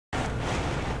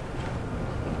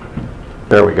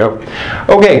There we go.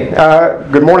 Okay,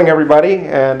 good morning, everybody,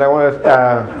 and I want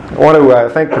to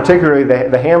thank particularly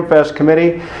the HamFest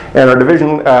committee and our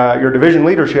division, your division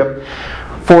leadership,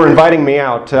 for inviting me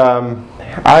out.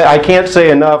 I can't say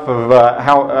enough of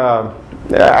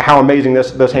how amazing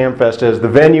this HamFest is. The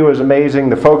venue is amazing.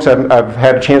 The folks I've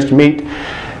had a chance to meet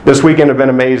this weekend have been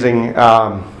amazing.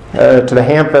 To the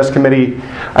HamFest committee,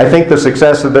 I think the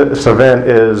success of this event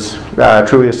is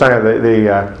truly a sign of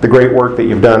the great work that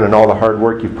you've done and all the hard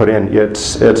work you've put in.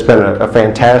 It's been a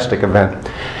fantastic event.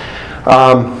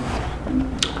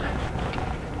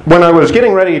 When I was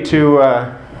getting ready to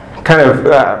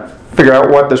figure out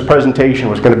what this presentation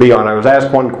was going to be on, I was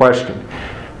asked one question: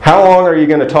 how long are you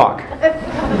going to talk?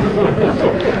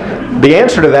 The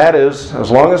answer to that is,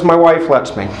 as long as my wife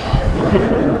lets me.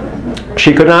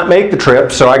 She could not make the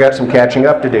trip, so I got some catching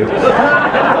up to do.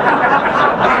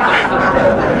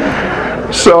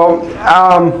 So,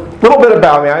 a little bit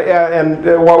about me, and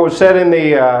what was said in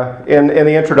the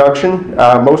introduction,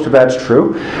 most of that's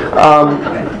true.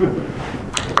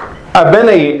 I've been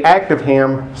an active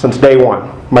ham since day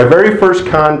one. My very first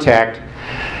contact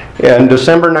in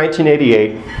December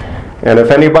 1988, and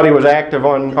if anybody was active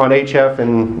on HF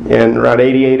in around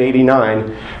 88,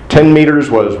 89, 10 meters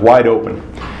was wide open.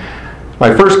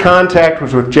 My first contact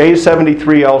was with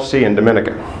J73LC in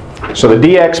Dominica. So the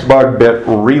DX bug bit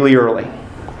really early.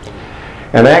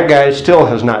 And that guy still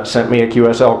has not sent me a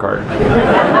QSL card.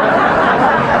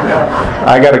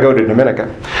 I got to go to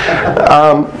Dominica.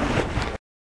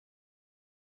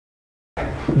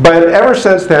 But ever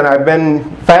since then, I've been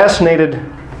fascinated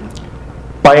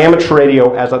by amateur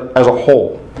radio as a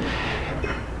whole.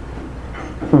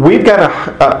 We've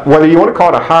got whether you want to call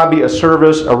it a hobby, a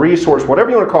service, a resource, whatever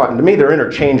you want to call it, and to me they're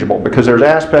interchangeable because there's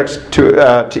aspects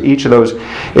to each of those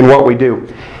in what we do.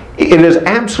 It is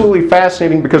absolutely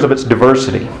fascinating because of its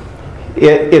diversity.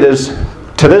 It is,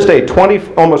 to this day,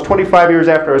 almost 25 years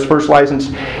after I was first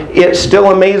licensed, it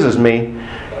still amazes me.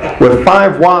 With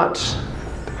 5 watts,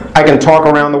 I can talk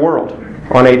around the world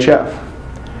on HF.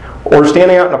 Or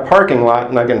standing out in a parking lot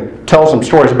and I can tell some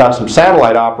stories about some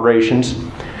satellite operations,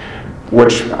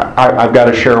 which I've got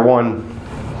to share one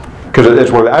because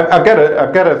it's worth it. I've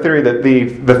got a theory that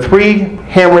the 3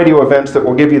 ham radio events that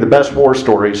will give you the best war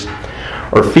stories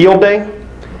are Field Day,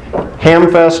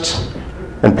 HamFests,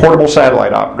 and portable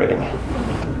satellite operating.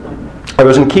 I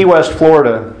was in Key West,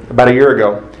 Florida about a year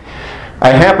ago.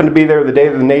 I happened to be there the day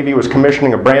that the Navy was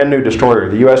commissioning a brand new destroyer,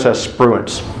 the USS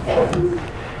Spruance.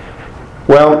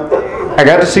 Well, I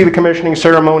got to see the commissioning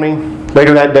ceremony.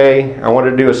 Later that day, I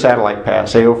wanted to do a satellite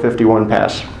pass, AO51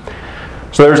 pass.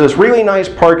 So there's this really nice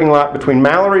parking lot between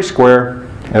Mallory Square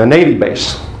and the Navy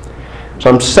base. So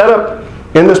I'm set up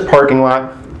in this parking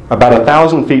lot about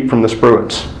 1,000 feet from the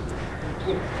Spruance.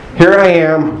 Here I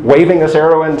am, waving this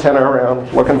arrow antenna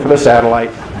around, looking for the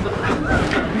satellite.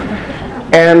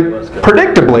 And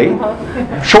predictably,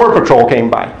 Shore Patrol came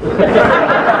by.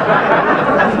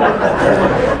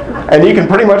 And you can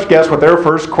pretty much guess what their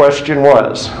first question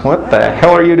was. What the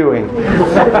hell are you doing?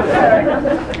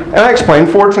 And I explained.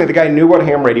 Fortunately, the guy knew what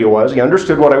ham radio was. He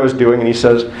understood what I was doing, and he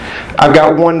says, I've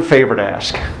got one favor to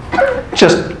ask.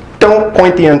 Just don't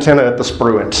point the antenna at the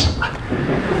Spruance.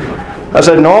 I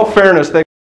said, in all fairness, they've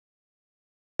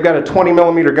got a 20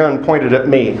 millimeter gun pointed at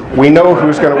me. We know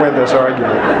who's going to win this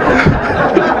argument.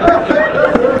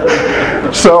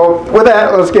 So with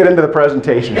that, let's get into the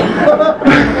presentation.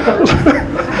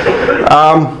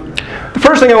 The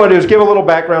first thing I want to do is give a little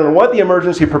background on what the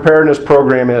Emergency Preparedness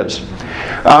Program is.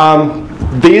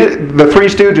 The 3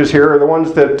 stooges here are the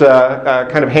ones that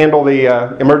kind of handle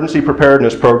the Emergency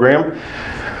Preparedness Program.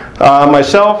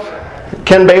 Myself,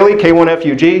 Ken Bailey,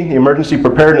 K1FUG, the Emergency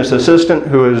Preparedness Assistant,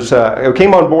 who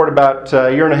came on board about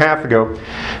a year and a half ago.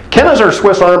 Ken is our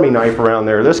Swiss Army knife around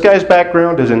there. This guy's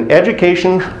background is in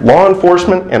education, law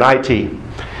enforcement, and IT.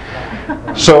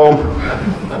 So,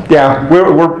 yeah,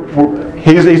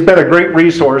 he's been a great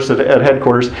resource at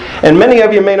headquarters. And many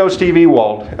of you may know Steve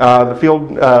Ewald, the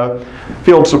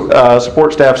field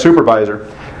support staff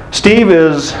supervisor. Steve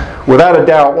is, without a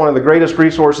doubt, one of the greatest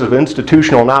resources of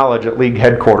institutional knowledge at League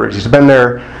headquarters. He's been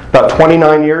there about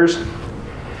 29 years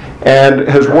and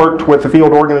has worked with the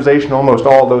field organization almost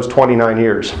all those 29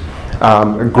 years.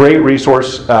 A great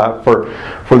resource for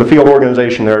the field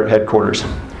organization there at headquarters.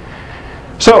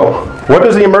 So, what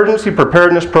does the Emergency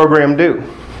Preparedness Program do?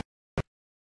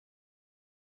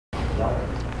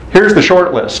 Here's the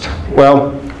short list.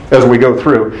 Well, as we go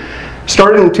through.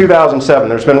 Started in 2007.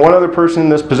 There's been one other person in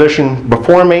this position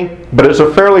before me, but it's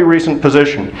a fairly recent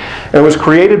position. It was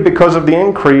created because of the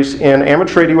increase in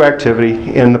amateur radio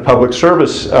activity in the public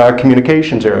service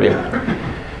communications area.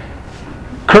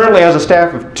 currently has a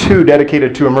staff of 2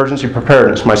 dedicated to emergency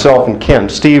preparedness, myself and Ken.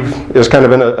 Steve is kind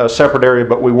of in a separate area,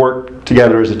 but we work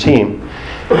together as a team.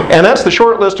 And that's the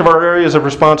short list of our areas of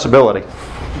responsibility.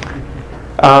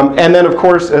 And then, of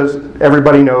course, as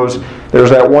everybody knows, there's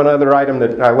that one other item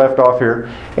that I left off here,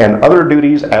 and other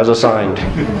duties as assigned.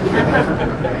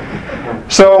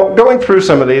 So, going through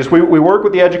some of these, we work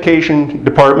with the education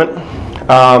department.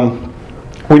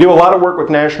 We do a lot of work with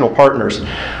national partners.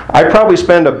 I probably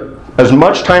spend as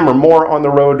much time or more on the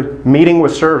road meeting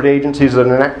with served agencies at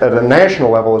a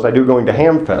national level as I do going to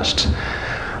HAMFest.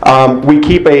 We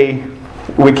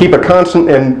keep a constant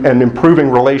and improving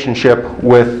relationship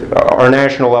with our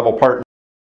national level partners.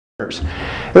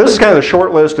 This is kind of the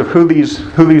short list of who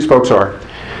these folks are.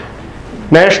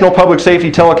 National Public Safety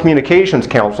Telecommunications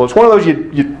Council. It's one of those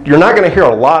you're not going to hear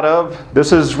a lot of.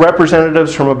 This is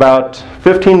representatives from about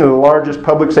 15 of the largest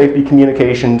public safety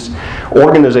communications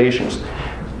organizations.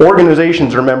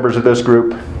 Organizations are members of this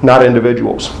group, not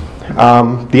individuals.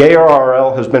 The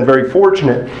ARRL has been very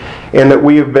fortunate in that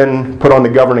we have been put on the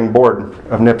governing board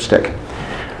of NPSTC.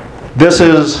 This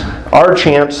is our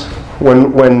chance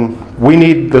when we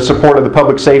need the support of the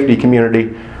public safety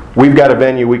community. We've got a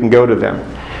venue, we can go to them.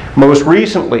 Most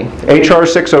recently, HR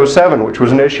 607, which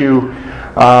was an issue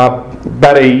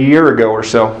about a year ago or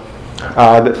so,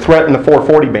 that threatened the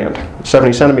 440 band,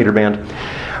 70 centimeter band.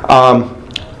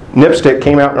 NPSTC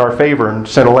came out in our favor and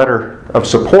sent a letter of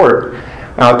support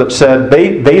that said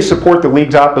they support the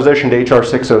League's opposition to HR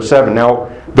 607. Now,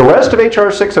 the rest of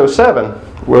HR 607,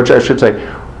 which I should say,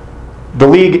 the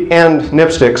League and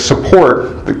NPSTC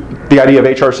support the idea of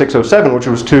HR 607, which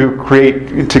was to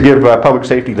give public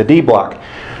safety the D block.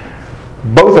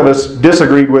 Both of us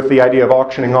disagreed with the idea of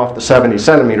auctioning off the 70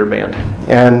 centimeter band,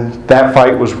 and that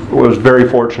fight was very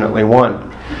fortunately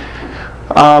won.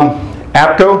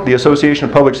 APCO, the Association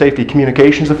of Public Safety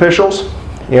Communications Officials.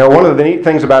 You know, one of the neat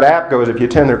things about APCO is if you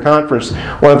attend their conference,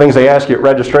 one of the things they ask you at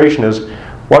registration is,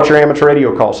 what's your amateur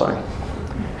radio call sign?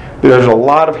 There's a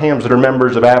lot of hams that are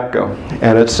members of APCO,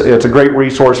 and it's a great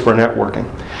resource for networking.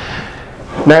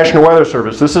 National Weather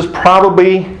Service. This is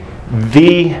probably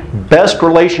the best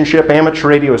relationship amateur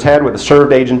radio has had with a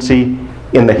served agency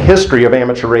in the history of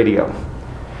amateur radio.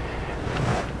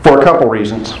 For a couple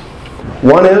reasons.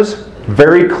 One is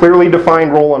very clearly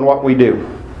defined role on what we do.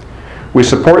 We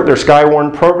support their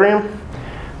Skywarn program.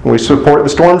 We support the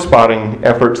storm spotting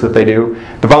efforts that they do,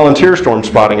 the volunteer storm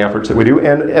spotting efforts that we do,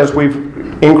 and as we've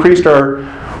increased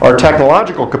our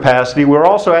technological capacity, we're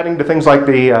also adding to things like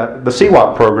the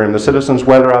CWOP program, the Citizens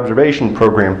Weather Observation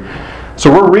Program. So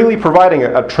we're really providing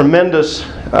a tremendous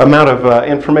amount of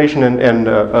information and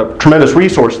a tremendous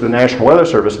resource to the National Weather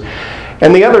Service.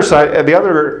 And the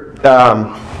other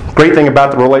great thing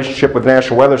about the relationship with the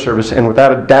National Weather Service, and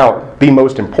without a doubt the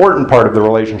most important part of the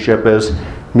relationship, is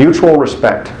mutual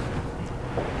respect.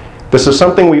 This is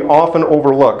something we often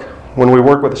overlook when we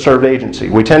work with a served agency.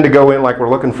 We tend to go in like we're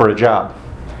looking for a job,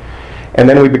 and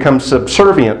then we become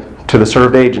subservient to the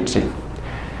served agency.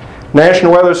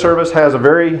 National Weather Service has a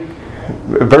very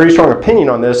strong opinion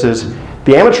on this. Is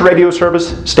the amateur radio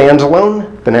service stands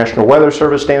alone, the National Weather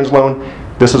Service stands alone.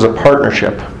 This is a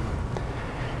partnership.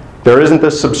 There isn't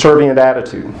this subservient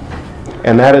attitude,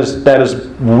 and that has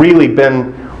really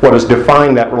been what has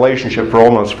defined that relationship for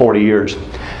almost 40 years.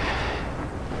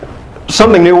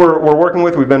 Something new we're working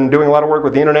with, we've been doing a lot of work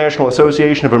with the International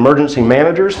Association of Emergency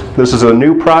Managers. This is a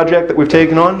new project that we've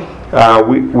taken on.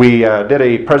 We did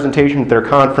a presentation at their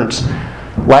conference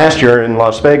last year in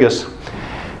Las Vegas.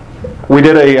 We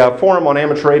did a forum on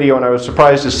amateur radio, and I was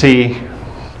surprised to see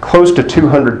close to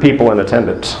 200 people in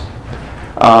attendance.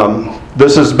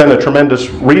 This has been a tremendous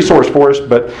resource for us,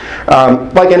 but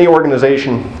like any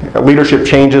organization, leadership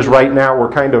changes. Right now we're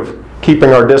kind of keeping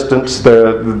our distance.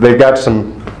 They've got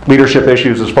some leadership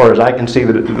issues as far as I can see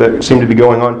that seem to be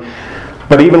going on.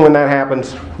 But even when that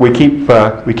happens, we keep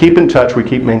in touch, we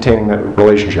keep maintaining that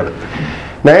relationship.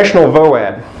 National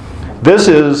VOAD. This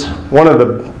is one of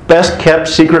the best kept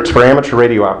secrets for amateur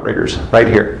radio operators, right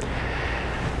here.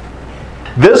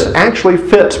 This actually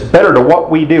fits better to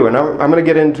what we do, and I'm going to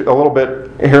get into a little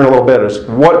bit here in a little bit, is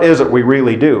what is it we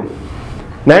really do.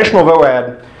 National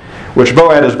VOAD, which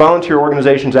VOAD is Volunteer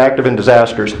Organizations Active in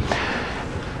Disasters.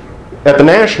 At the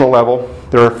national level,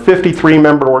 there are 53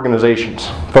 member organizations,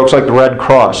 folks like the Red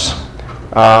Cross,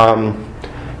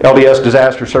 LDS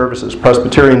Disaster Services,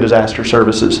 Presbyterian Disaster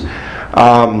Services,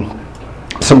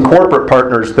 some corporate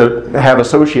partners that have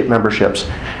associate memberships.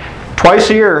 Twice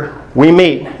a year, we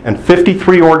meet, and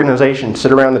 53 organizations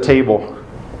sit around the table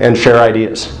and share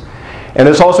ideas. And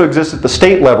this also exists at the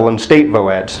state level in state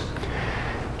VOADs.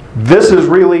 This is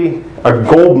really a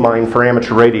gold mine for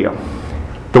amateur radio.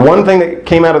 The one thing that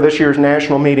came out of this year's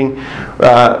national meeting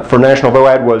for National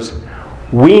VOAD was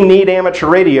we need amateur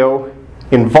radio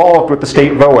involved with the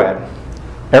state VOAD.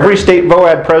 Every state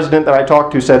VOAD president that I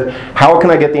talked to said, how can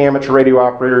I get the amateur radio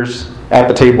operators at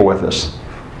the table with us?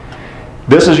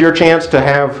 This is your chance to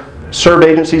have served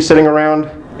agencies sitting around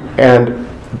and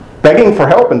begging for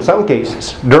help in some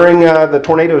cases. During the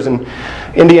tornadoes in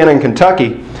Indiana and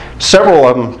Kentucky, several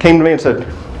of them came to me and said,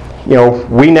 you know,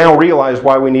 we now realize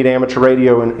why we need amateur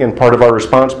radio in part of our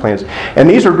response plans. And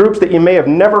these are groups that you may have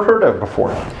never heard of before.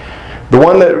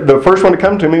 The first one to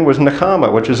come to me was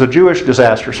Nechama, which is a Jewish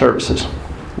disaster services.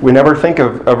 We never think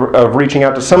of reaching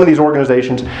out to some of these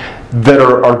organizations that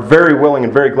are very willing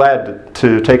and very glad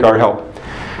to take our help.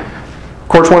 Of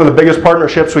course, one of the biggest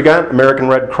partnerships we got, American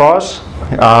Red Cross.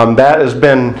 That has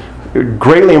been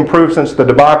greatly improved since the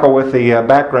debacle with the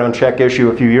background check issue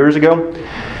a few years ago.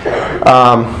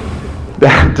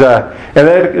 And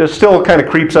that still kind of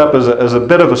creeps up as a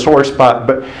bit of a sore spot,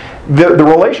 but the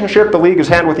relationship the League has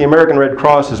had with the American Red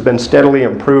Cross has been steadily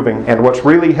improving, and what's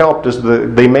really helped is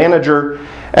the manager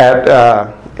at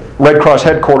Red Cross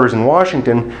headquarters in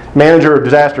Washington, manager of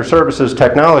disaster services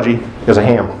technology, is a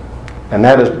ham, and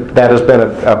that has been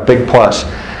a big plus.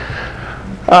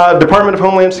 Department of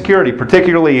Homeland Security,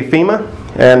 particularly FEMA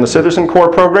and the Citizen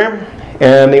Corps program,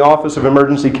 and the Office of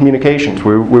Emergency Communications.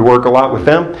 We work a lot with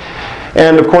them.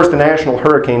 And of course the National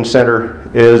Hurricane Center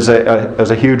is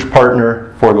a huge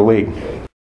partner for the League.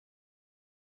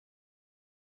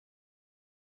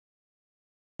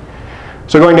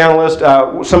 So going down the list,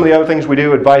 some of the other things we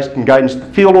do, advice and guidance to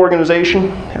the field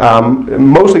organization,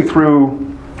 mostly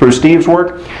through Steve's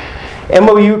work.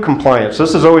 MOU compliance,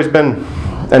 this has always been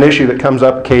an issue that comes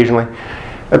up occasionally.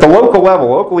 At the local level,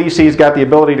 local EC's got the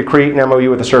ability to create an MOU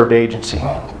with a served agency.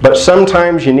 But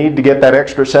sometimes you need to get that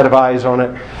extra set of eyes on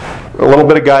it, a little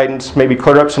bit of guidance, maybe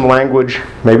clear up some language,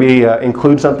 maybe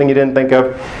include something you didn't think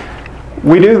of.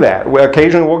 We do that.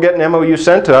 Occasionally we'll get an MOU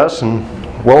sent to us and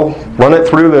we'll run it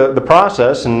through the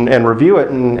process and review it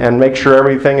and make sure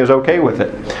everything is okay with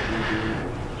it.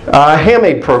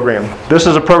 HAMAID program. This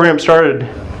is a program started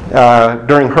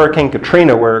during Hurricane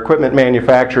Katrina, where equipment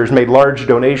manufacturers made large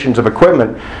donations of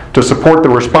equipment to support the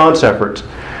response efforts.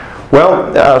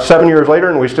 Well, 7 years later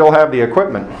and we still have the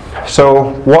equipment.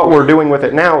 So what we're doing with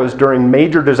it now is during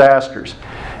major disasters,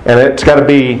 and it's got to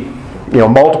be, you know,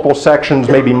 multiple sections,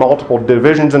 maybe multiple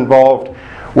divisions involved,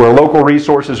 where local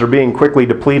resources are being quickly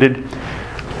depleted.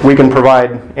 We can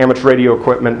provide amateur radio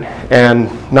equipment, and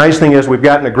nice thing is we've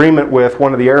got an agreement with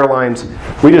one of the airlines.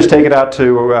 We just take it out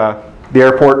to the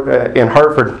airport in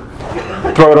Hartford,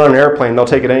 throw it on an airplane, they'll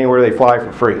take it anywhere they fly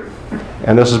for free.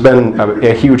 And this has been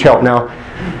a huge help. Now,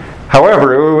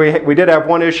 however, we did have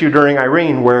one issue during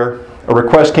Irene where a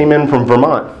request came in from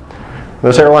Vermont.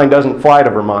 This airline doesn't fly to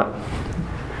Vermont.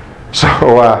 So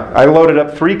I loaded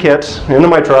up 3 kits into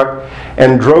my truck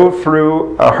and drove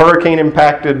through a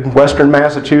hurricane-impacted western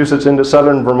Massachusetts into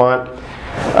southern Vermont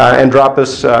and dropped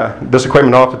this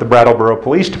equipment off at the Brattleboro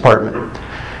Police Department.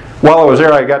 While I was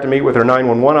there, I got to meet with their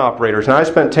 911 operators. And I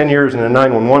spent 10 years in a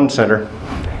 911 center,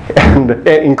 and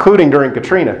including during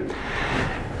Katrina.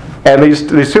 And these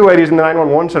 2 ladies in the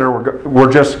 911 center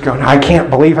were just going, I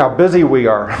can't believe how busy we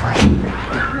are.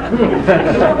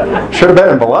 Should have been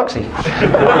in Biloxi.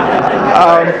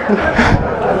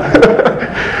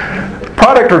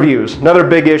 Product reviews, another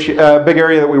big issue, big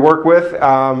area that we work with.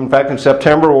 In fact, in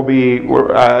September we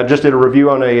just did a review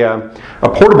on a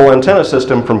portable antenna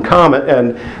system from Comet,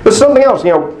 and this is something else.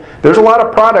 You know, there's a lot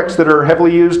of products that are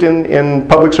heavily used in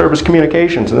public service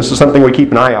communications, and this is something we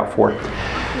keep an eye out for.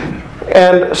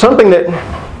 And something that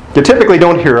you typically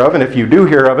don't hear of, and if you do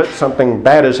hear of it, something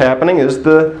bad is happening, is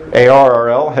the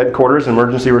ARRL, Headquarters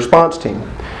Emergency Response Team.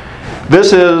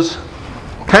 This is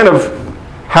kind of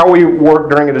how we work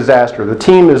during a disaster. The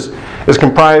team is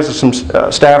comprised of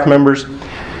some staff members.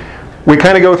 We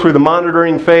kind of go through the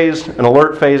monitoring phase, an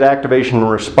alert phase, activation,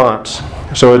 and response.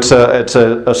 So it's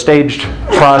a staged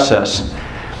process.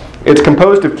 It's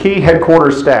composed of key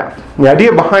headquarters staff. The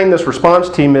idea behind this response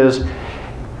team is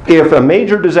if a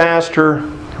major disaster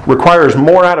requires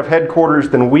more out of headquarters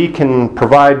than we can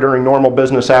provide during normal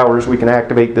business hours, we can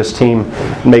activate this team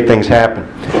and make things happen.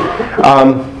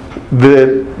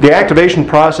 The activation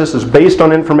process is based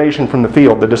on information from the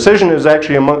field. The decision is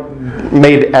actually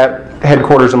made at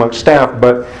headquarters amongst staff,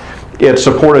 but it's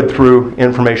supported through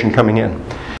information coming in.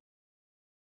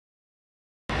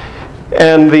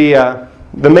 And the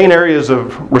main areas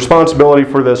of responsibility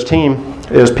for this team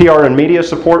is PR and media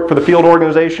support for the field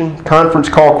organization, conference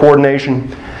call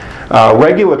coordination,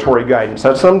 regulatory guidance.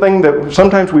 That's something that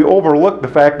sometimes we overlook, the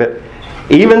fact that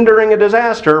Even during a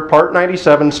disaster, Part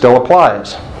 97 still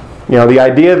applies. You know, the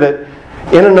idea that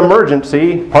in an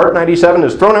emergency, Part 97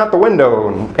 is thrown out the window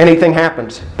and anything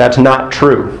happens. That's not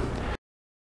true.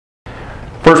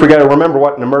 First, we got to remember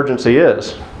what an emergency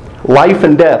is. Life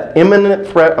and death, imminent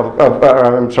threat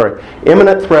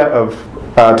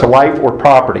to life or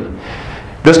property.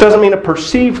 This doesn't mean a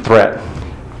perceived threat.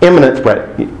 Imminent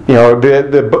threat. You know,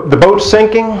 the boat's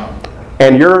sinking,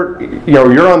 and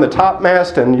you're on the top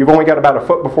mast, and you've only got about a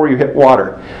foot before you hit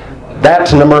water.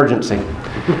 That's an emergency.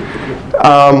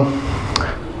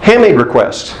 Ham-aid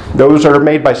requests. Those are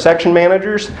made by section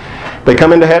managers. They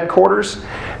come into headquarters,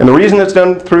 and the reason it's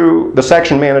done through the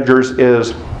section managers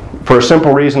is for a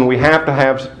simple reason: we have to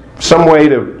have some way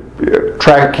to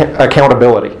track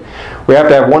accountability. We have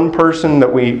to have one person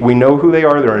that we know who they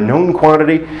are, they're a known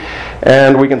quantity,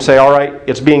 and we can say, all right,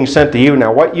 it's being sent to you.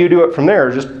 Now what you do it from there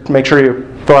is just make sure you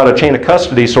fill out a chain of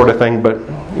custody sort of thing, but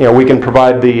you know, we can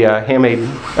provide the ham-aid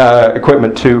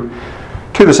equipment to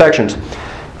the sections.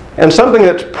 And something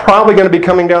that's probably going to be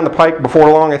coming down the pike before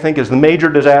long, I think, is the Major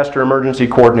Disaster Emergency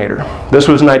Coordinator. This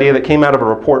was an idea that came out of a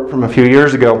report from a few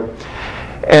years ago.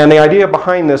 And the idea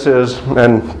behind this is,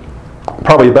 and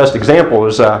probably the best example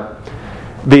is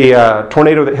the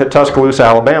tornado that hit Tuscaloosa,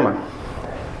 Alabama.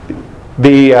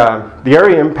 The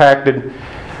area impacted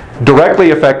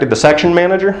directly affected the section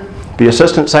manager, the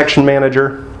assistant section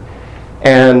manager,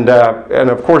 and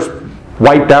of course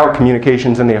wiped out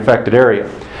communications in the affected area.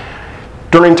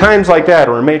 During times like that,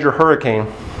 or a major hurricane,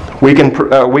 we can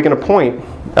appoint,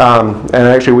 and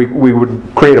actually we would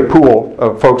create a pool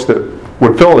of folks that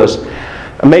would fill this,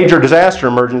 a major disaster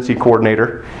emergency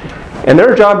coordinator, and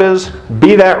their job is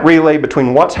be that relay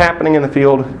between what's happening in the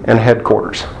field and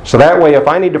headquarters. So that way, if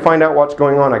I need to find out what's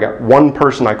going on, I got one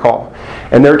person I call,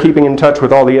 and they're keeping in touch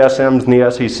with all the SMs and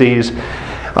the SECs,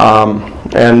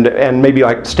 and maybe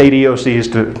like state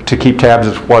EOCs to keep tabs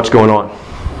of what's going on.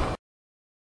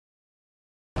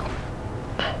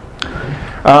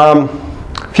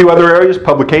 A few other areas,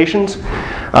 publications.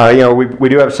 We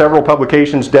do have several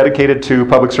publications dedicated to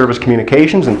public service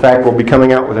communications. In fact, we'll be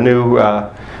coming out with a new,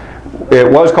 it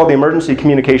was called the Emergency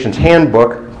Communications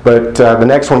Handbook, but the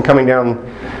next one coming down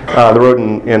the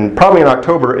road probably in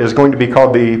October is going to be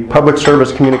called the Public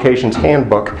Service Communications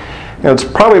Handbook. And it's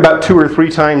probably about 2 or 3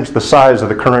 times the size of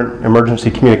the current Emergency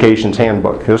Communications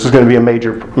Handbook. This is going to be a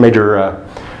major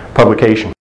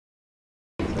publication.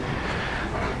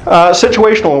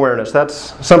 Situational awareness,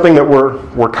 that's something that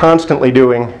we're constantly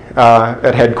doing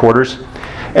at headquarters.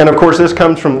 And of course this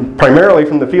comes primarily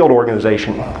from the field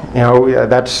organization. You know,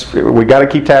 we got to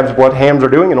keep tabs of what hams are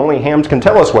doing, and only hams can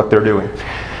tell us what they're doing.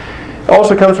 It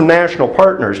also comes from national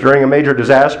partners. During a major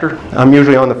disaster, I'm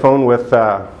usually on the phone with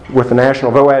the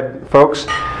national VOAD folks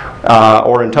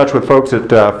or in touch with folks at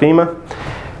FEMA.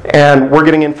 And we're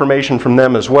getting information from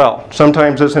them as well.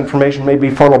 Sometimes this information may be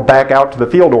funneled back out to the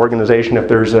field organization if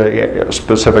there's a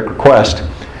specific request.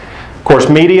 Of course,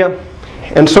 media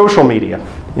and social media.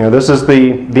 You know, this is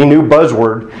the new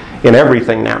buzzword in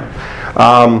everything now.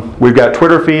 We've got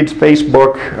Twitter feeds,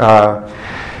 Facebook,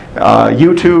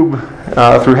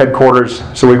 YouTube through headquarters.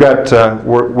 So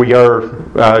we are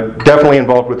definitely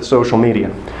involved with the social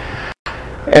media.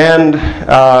 And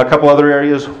a couple other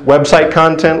areas, website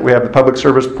content. We have the public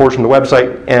service portion of the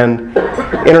website, and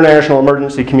international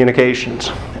emergency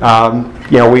communications.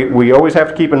 We always have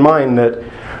to keep in mind that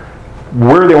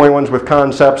we're the only ones with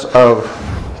concepts of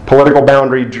political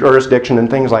boundary, jurisdiction, and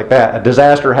things like that. A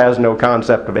disaster has no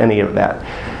concept of any of that.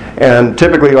 And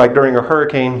typically, like during a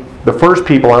hurricane, the first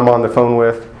people I'm on the phone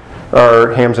with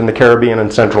are hams in the Caribbean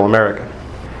and Central America.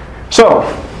 So,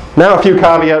 now a few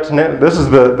caveats, and this is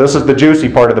the juicy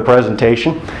part of the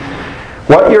presentation.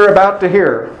 What you're about to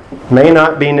hear may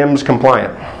not be NIMS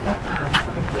compliant,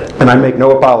 and I make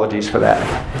no apologies for that.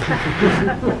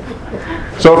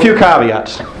 So a few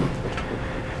caveats.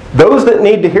 Those that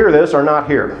need to hear this are not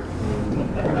here.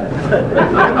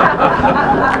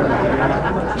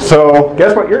 So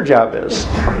guess what your job is?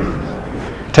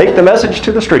 Take the message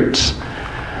to the streets.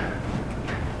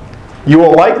 You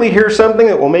will likely hear something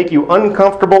that will make you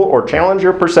uncomfortable or challenge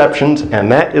your perceptions,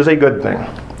 and that is a good thing.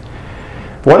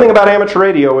 One thing about amateur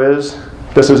radio is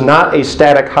this is not a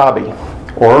static hobby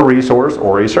or a resource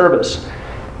or a service.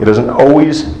 It is an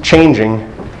always changing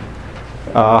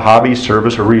hobby,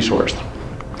 service, or resource.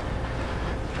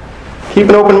 Keep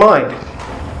an open mind.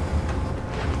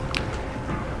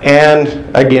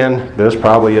 And again, this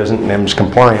probably isn't NIMS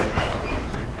compliant.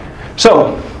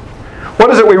 So,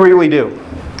 what is it we really do?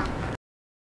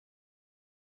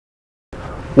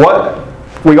 What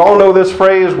We all know this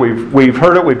phrase. We've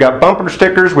heard it. We've got bumper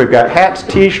stickers. We've got hats,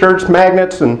 T-shirts,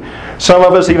 magnets, and some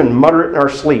of us even mutter it in our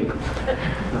sleep.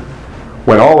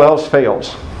 When all else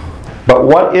fails. But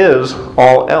what is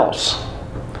all else?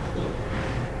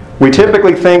 We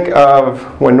typically think of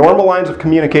when normal lines of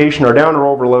communication are down or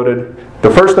overloaded, the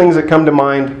first things that come to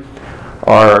mind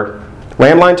are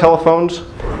landline telephones,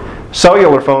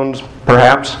 cellular phones,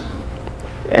 perhaps,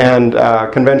 and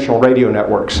conventional radio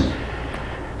networks.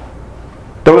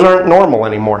 Those aren't normal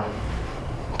anymore.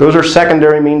 Those are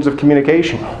secondary means of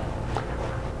communication.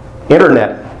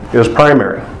 Internet is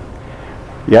primary.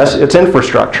 Yes, it's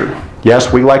infrastructure.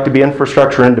 Yes, we like to be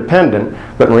infrastructure independent,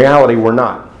 but in reality we're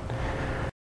not.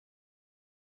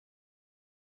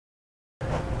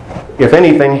 If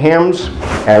anything, hams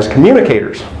as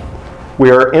communicators. We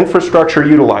are infrastructure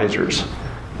utilizers.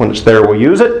 When it's there, we'll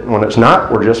use it. When it's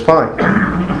not, we're just fine.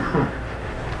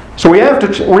 So we have to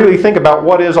really think about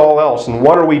what is all else and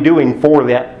what are we doing for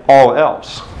that all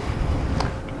else.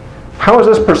 How is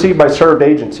this perceived by served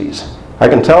agencies? I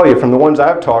can tell you from the ones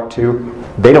I've talked to,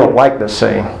 they don't like this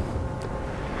saying.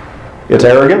 It's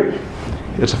arrogant,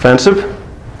 it's offensive,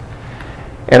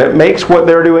 and it makes what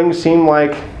they're doing seem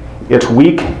like it's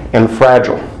weak and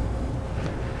fragile.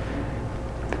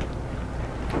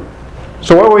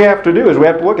 So what we have to do is we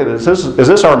have to look at this. Is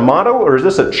this our motto or is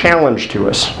this a challenge to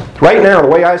us? Right now, the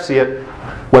way I see it,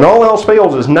 when all else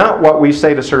fails is not what we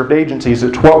say to served agencies,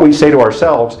 it's what we say to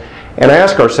ourselves and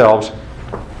ask ourselves,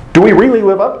 do we really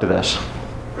live up to this?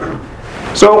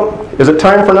 So, is it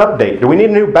time for an update? Do we need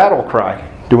a new battle cry?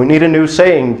 Do we need a new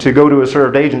saying to go to a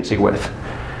served agency with?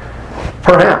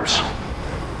 Perhaps.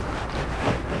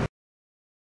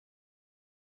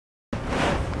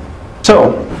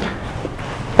 So,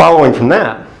 following from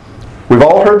that, we've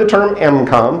all heard the term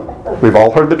EMCOM. We've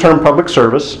all heard the term public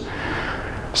service.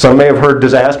 Some may have heard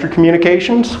disaster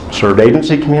communications, served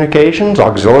agency communications,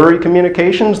 auxiliary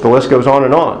communications, the list goes on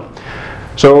and on.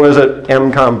 So is it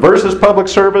EMCOM versus public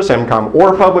service, EMCOM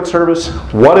or public service?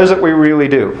 What is it we really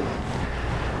do?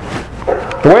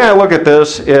 The way I look at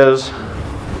this is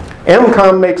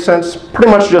EMCOM makes sense pretty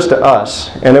much just to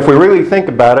us. And if we really think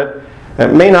about it,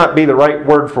 it may not be the right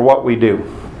word for what we do.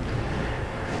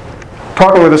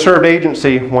 Talking with a served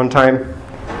agency one time,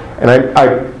 and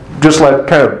I just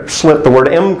kind of slip the word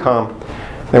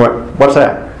EMCOM. They went, what's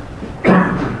that?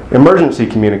 Emergency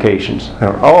communications. I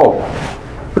went, oh,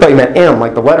 I thought you meant M,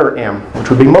 like the letter M, which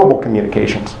would be mobile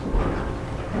communications.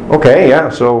 Okay, yeah,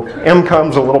 so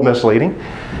EMCOM's a little misleading.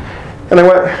 And I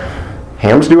went,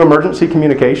 hams do emergency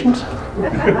communications?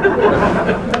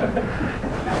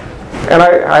 And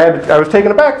I was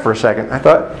taken aback for a second. I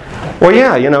thought, well,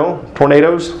 yeah, you know,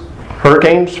 tornadoes,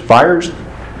 hurricanes, fires.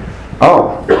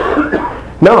 Oh,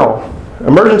 no,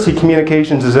 emergency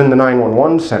communications is in the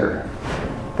 911 center.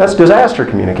 That's disaster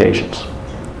communications.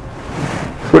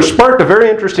 Which sparked a very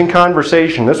interesting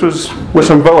conversation. This was with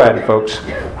some VOAD folks.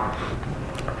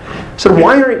 I said,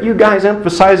 why aren't you guys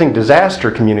emphasizing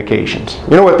disaster communications?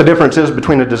 You know what the difference is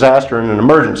between a disaster and an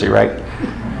emergency, right?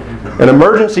 An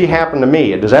emergency happened to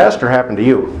me. A disaster happened to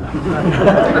you.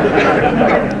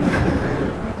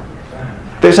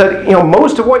 They said, you know,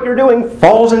 most of what you're doing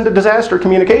falls into disaster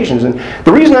communications. And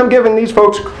the reason I'm giving these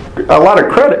folks a lot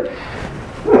of credit,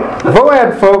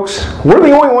 VOAD folks, we're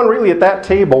the only one really at that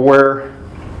table where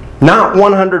not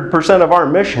 100% of our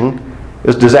mission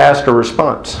is disaster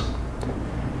response.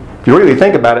 If you really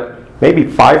think about it, maybe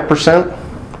 5%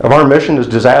 of our mission is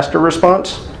disaster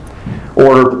response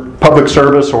or public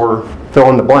service or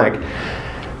fill in the blank.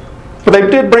 But they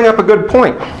did bring up a good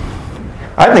point.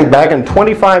 I think back in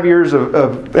 25 years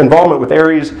of involvement with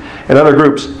ARES and other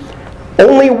groups,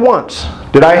 only once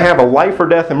did I have a life or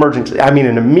death emergency, I mean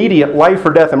an immediate life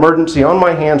or death emergency on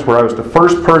my hands where I was the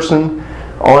first person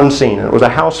on scene, and it was a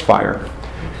house fire.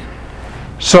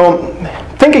 So,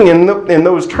 thinking in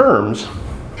those terms,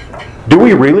 do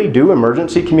we really do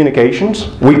emergency communications?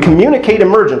 We communicate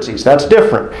emergencies, that's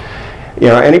different. You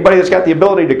know, anybody that's got the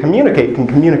ability to communicate can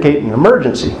communicate in an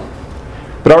emergency.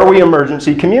 But are we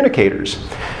emergency communicators?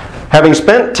 Having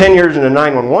spent 10 years in a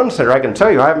 911 center, I can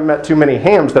tell you I haven't met too many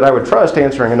hams that I would trust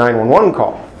answering a 911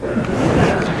 call.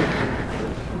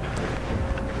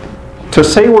 To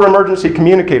say we're emergency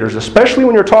communicators, especially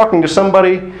when you're talking to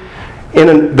somebody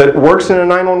that works in a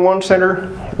 911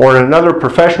 center or in another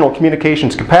professional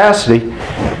communications capacity,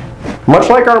 much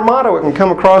like our motto, it can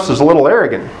come across as a little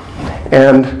arrogant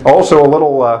and also a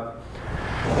little,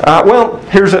 well,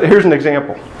 here's an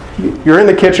example. You're in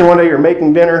the kitchen one day, you're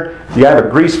making dinner, you have a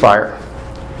grease fire.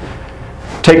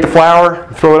 Take the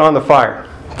flour, throw it on the fire.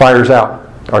 Fire's out.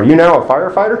 Are you now a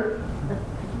firefighter?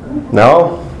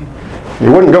 No.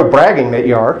 You wouldn't go bragging that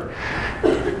you are.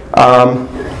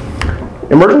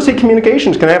 Emergency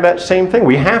communications can have that same thing.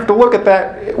 We have to look at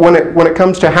that when it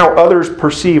comes to how others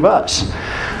perceive us.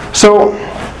 So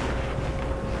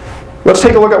let's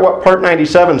take a look at what Part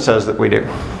 97 says that we do.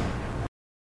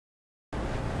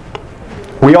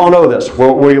 We all know this.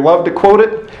 We love to quote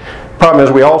it. Problem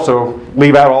is we also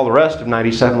leave out all the rest of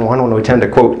 97.1 when we tend to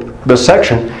quote this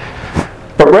section.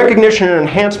 But recognition and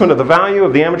enhancement of the value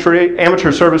of the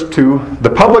amateur service to the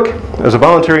public as a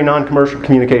voluntary non-commercial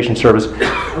communication service,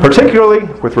 particularly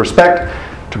with respect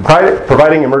to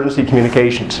providing emergency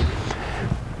communications.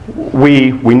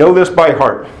 We know this by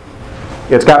heart.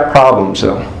 It's got problems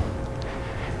though.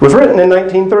 It was written in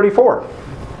 1934.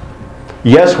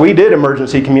 Yes, we did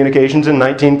emergency communications in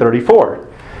 1934.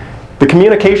 The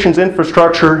communications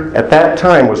infrastructure at that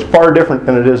time was far different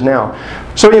than it is now.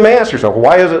 So you may ask yourself,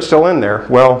 why is it still in there?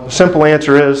 Well, the simple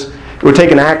answer is it would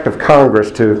take an act of Congress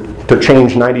to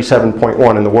change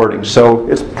 97.1 in the wording. So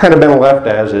it's kind of been left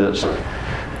as is.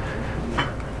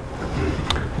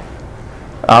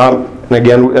 And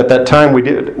again, at that time we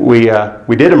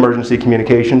did emergency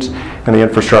communications, and the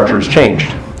infrastructure has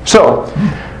changed. So,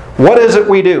 what is it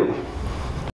we do?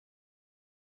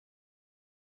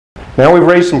 Now we've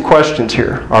raised some questions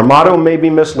here. Our motto may be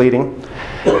misleading.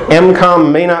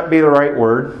 MCOM may not be the right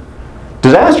word.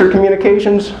 Disaster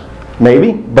communications,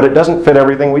 maybe, but it doesn't fit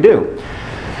everything we do.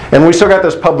 And we still got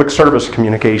this public service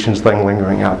communications thing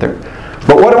lingering out there.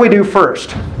 But what do we do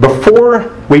first?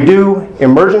 Before we do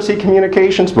emergency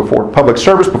communications, before public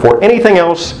service, before anything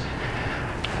else,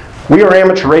 we are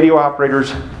amateur radio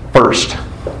operators first.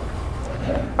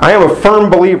 I am a firm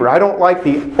believer. I don't like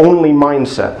the only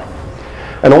mindset.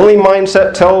 An only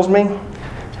mindset tells me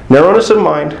narrowness of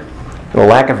mind and a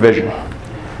lack of vision.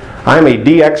 I'm a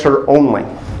DXer only.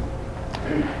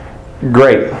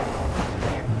 Great.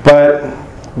 But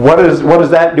what is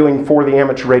that doing for the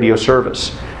amateur radio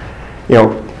service? You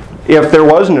know, if there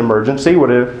was an emergency, would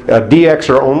a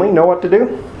DXer only know what to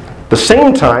do? At the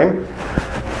same time,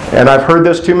 and I've heard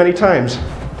this too many times,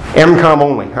 MCOM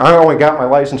only. I only got my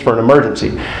license for an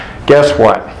emergency. Guess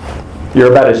what? You're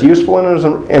about as useful in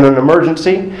an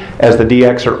emergency as the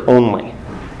DXer only.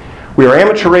 We are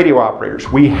amateur radio operators.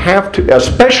 We have to,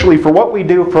 especially for what we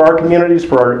do for our communities,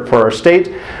 for our states,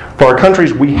 for our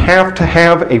countries, we have to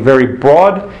have a very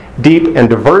broad, deep, and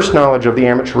diverse knowledge of the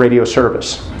amateur radio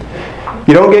service.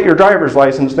 You don't get your driver's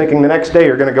license thinking the next day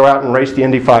you're going to go out and race the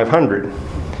Indy 500.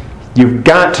 You've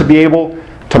got to be able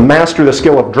to master the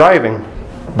skill of driving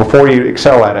before you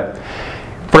excel at it.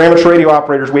 For amateur radio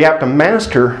operators, we have to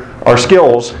master our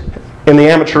skills in the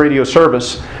amateur radio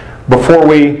service before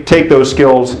we take those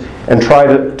skills and try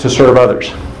to serve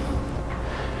others.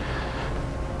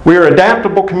 We are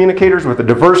adaptable communicators with a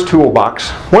diverse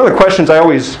toolbox. One of the questions I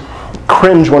always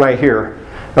cringe when I hear,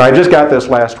 and I just got this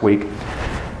last week,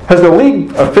 has the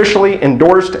League officially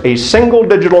endorsed a single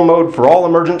digital mode for all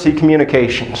emergency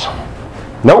communications?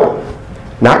 Nope,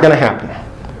 not going to happen.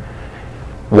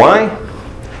 Why?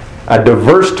 A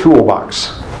diverse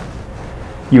toolbox.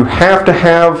 You have to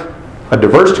have a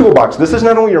diverse toolbox. This is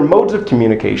not only your modes of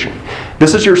communication.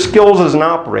 This is your skills as an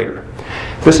operator.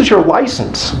 This is your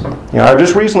license. You know, I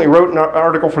just recently wrote an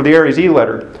article for the Aries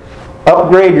E-Letter.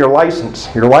 Upgrade your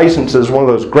license. Your license is one of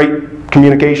those great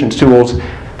communications tools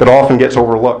that often gets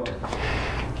overlooked.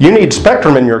 You need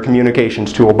spectrum in your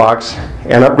communications toolbox,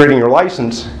 and upgrading your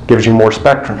license gives you more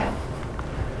spectrum.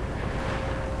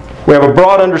 We have a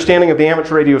broad understanding of the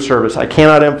amateur radio service. I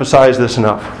cannot emphasize this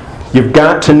enough. You've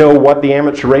got to know what the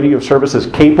amateur radio service is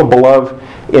capable of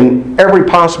in every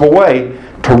possible way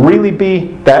to really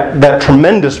be that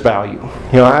tremendous value.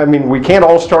 You know, I mean, we can't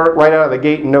all start right out of the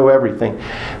gate and know everything.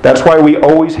 That's why we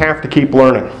always have to keep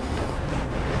learning.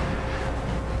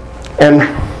 And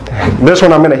this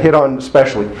one I'm going to hit on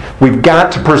especially. We've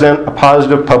got to present a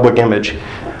positive public image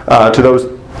to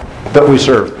those that we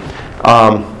serve.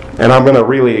 And I'm going to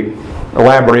really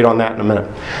elaborate on that in a minute.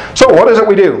 So what is it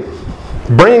we do?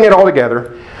 Bringing it all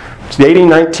together, it's the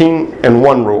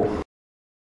 80-19-1 rule.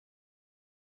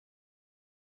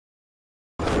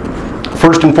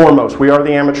 First and foremost, we are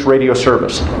the amateur radio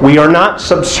service. We are not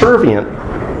subservient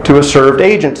to a served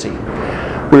agency.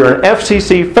 We are an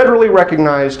FCC federally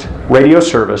recognized radio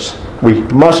service. We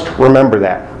must remember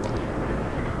that.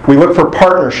 We look for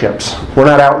partnerships. We're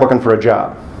not out looking for a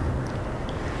job.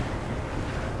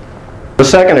 The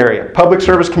second area, public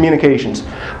service communications.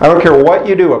 I don't care what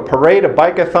you do, a parade, a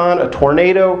bike-a-thon, a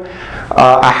tornado,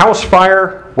 a house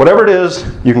fire, whatever it is,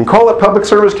 you can call it public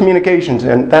service communications,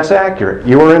 and that's accurate.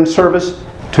 You are in service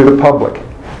to the public.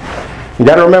 You've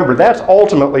got to remember, that's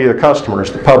ultimately the customer,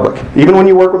 is the public. Even when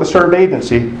you work with a served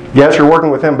agency, yes, you're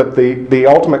working with them, but the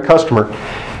ultimate customer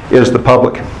is the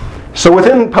public. So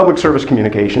within public service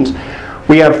communications,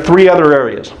 we have 3 other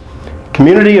areas.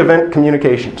 Community event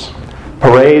communications,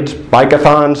 parades,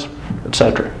 bike-a-thons,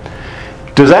 etc.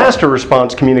 Disaster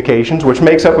response communications, which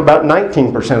makes up about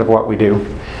 19% of what we do.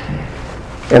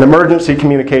 And emergency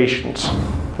communications.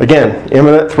 Again,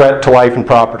 imminent threat to life and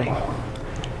property.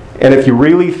 And if you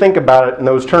really think about it in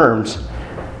those terms,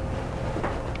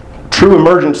 true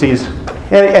emergencies,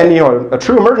 and you know, a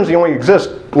true emergency only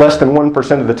exists less than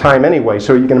 1% of the time anyway,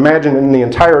 so you can imagine in the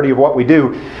entirety of what we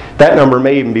do, that number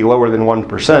may even be lower than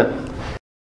 1%.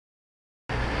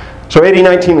 So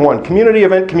 80-19-1, community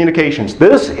event communications.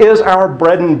 This is our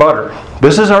bread and butter.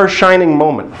 This is our shining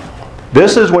moment.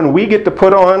 This is when we get to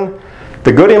put on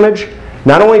the good image,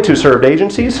 not only to served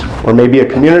agencies, or maybe a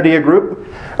community, a group.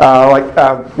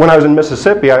 When I was in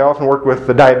Mississippi, I often worked with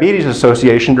the Diabetes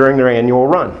Association during their annual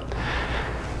run.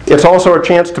 It's also a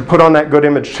chance to put on that good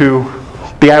image to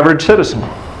the average citizen.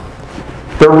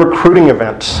 They're recruiting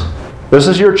events. This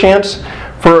is your chance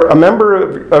for a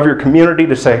member of your community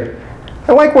to say,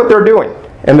 I like what they're doing.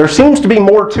 And there seems to be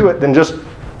more to it than just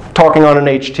talking on an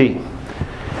HT.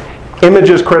 Image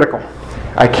is critical.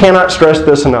 I cannot stress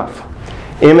this enough.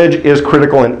 Image is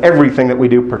critical in everything that we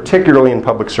do, particularly in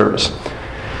public service.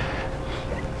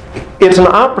 It's an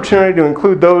opportunity to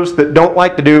include those that don't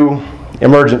like to do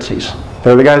emergencies.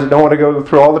 They're the guys that don't want to go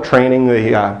through all the training.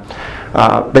 They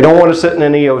don't want to sit in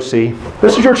an EOC.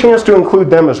 This is your chance to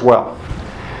include them as well.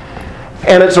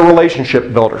 And it's a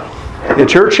relationship builder.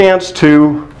 It's your chance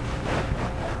to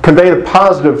convey the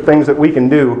positive things that we can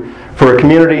do for a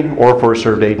community or for a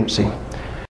served agency.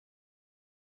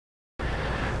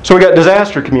 So we got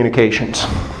disaster communications.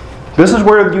 This is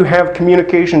where you have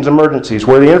communications emergencies,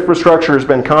 where the infrastructure has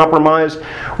been compromised,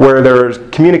 where there's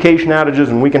communication outages,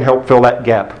 and we can help fill that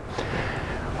gap.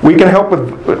 We can help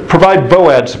provide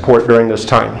VOAD support during this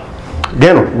time.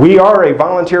 Again, we are a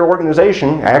volunteer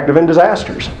organization active in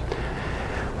disasters.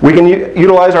 We can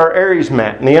utilize our ARES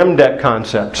MAT and the MDEC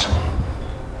concepts.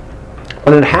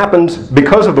 And it happens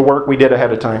because of the work we did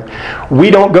ahead of time. We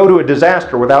don't go to a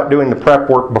disaster without doing the prep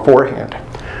work beforehand.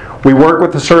 We work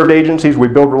with the served agencies, we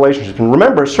build relationships. And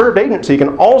remember, a served agency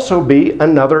can also be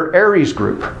another ARES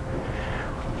group.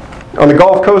 On the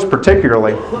Gulf Coast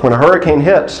particularly, when a hurricane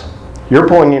hits, you're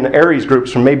pulling in ARES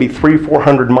groups from maybe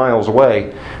 300-400 miles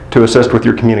away to assist with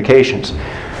your communications.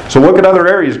 So look at other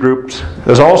ARES groups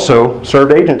as also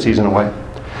served agencies in a way.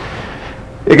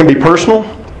 It can be personal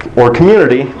or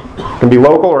community, it can be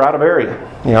local or out of area.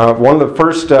 You know, one of the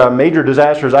first major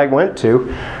disasters I went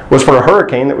to was for a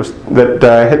hurricane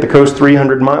that hit the coast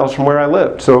 300 miles from where I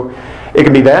lived. So it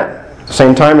could be that. At the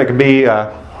same time, it could be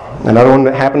another one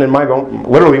that happened in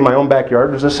literally my own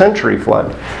backyard, was a century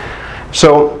flood.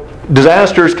 So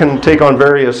disasters can take on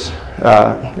various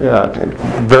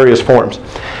forms.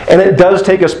 And it does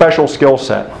take a special skill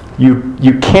set.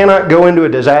 You cannot go into a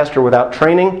disaster without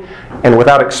training and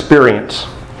without experience.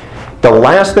 The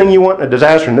last thing you want in a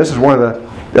disaster, and this is one of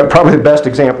probably the best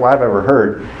example I've ever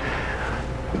heard.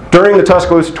 During the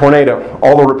Tuscaloosa tornado,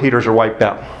 all the repeaters are wiped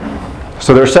out.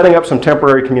 So they're setting up some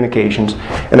temporary communications,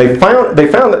 and they found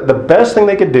that the best thing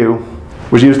they could do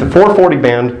was use the 440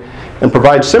 band and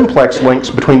provide simplex links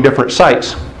between different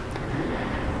sites.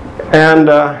 And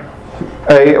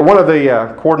one of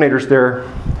the coordinators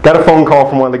there got a phone call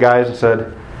from one of the guys and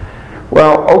said,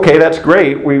 well, okay, that's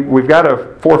great. We've got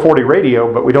a 440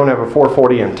 radio, but we don't have a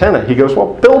 440 antenna. He goes,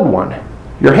 well, build one.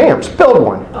 Your hams, build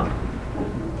one.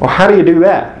 Well, how do you do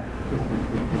that?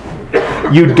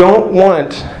 You don't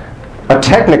want a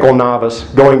technical novice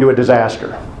going to a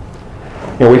disaster.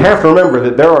 You know, we have to remember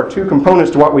that there are two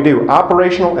components to what we do,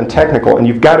 operational and technical, and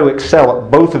you've got to excel at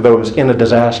both of those in a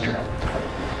disaster.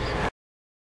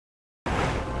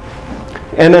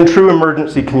 And then true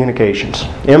emergency communications,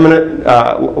 imminent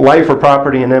life or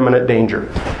property in imminent danger.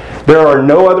 There are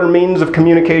no other means of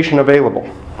communication available.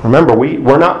 Remember,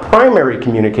 we're not primary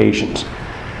communications,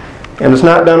 and it's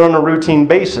not done on a routine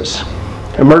basis.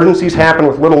 Emergencies happen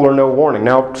with little or no warning.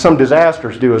 Now, some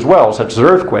disasters do as well, such as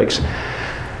earthquakes.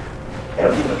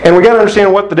 And we got to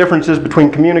understand what the difference is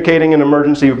between communicating an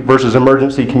emergency versus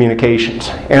emergency communications.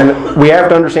 And we have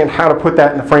to understand how to put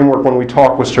that in the framework when we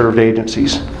talk with served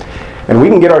agencies. And we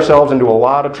can get ourselves into a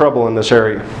lot of trouble in this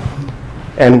area.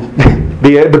 And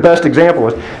the best example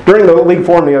is, during the league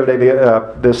forum the other day,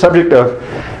 the subject of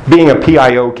being a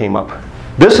PIO came up.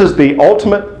 This is the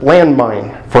ultimate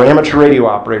landmine for amateur radio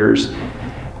operators,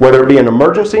 whether it be an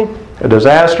emergency, a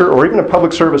disaster, or even a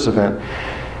public service event.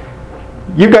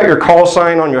 You've got your call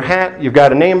sign on your hat, you've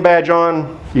got a name badge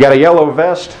on, you got a yellow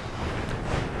vest.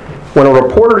 When a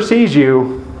reporter sees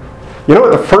you, you know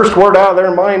what the first word out of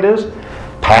their mind is?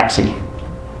 Patsy.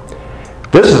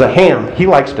 This is a ham. He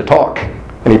likes to talk,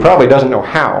 and he probably doesn't know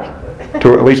how,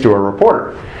 at least to a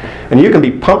reporter. And you can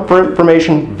be pumped for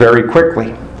information very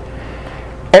quickly.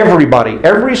 Everybody,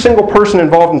 every single person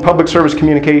involved in public service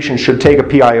communication should take a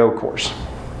PIO course.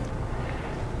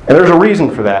 And there's a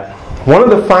reason for that. One of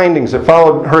the findings that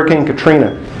followed Hurricane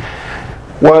Katrina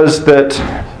was that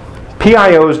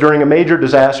PIOs during a major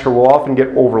disaster will often get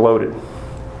overloaded.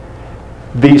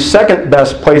 The second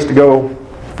best place to go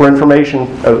for information,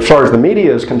 as far as the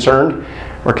media is concerned,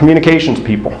 are communications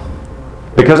people,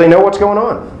 because they know what's going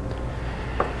on.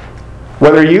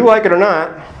 Whether you like it or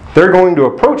not, they're going to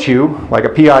approach you like a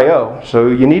PIO, so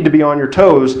you need to be on your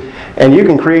toes, and you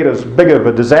can create as big of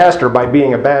a disaster by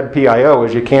being a bad PIO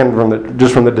as you can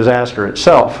just from the disaster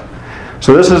itself.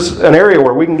 So this is an area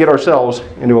where we can get ourselves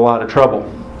into a lot of trouble.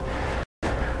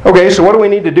 Okay, so what do we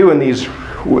need to do in these,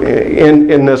 with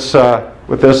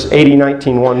this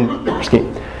 80-19-1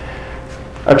 scheme?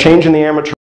 A change in the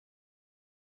amateur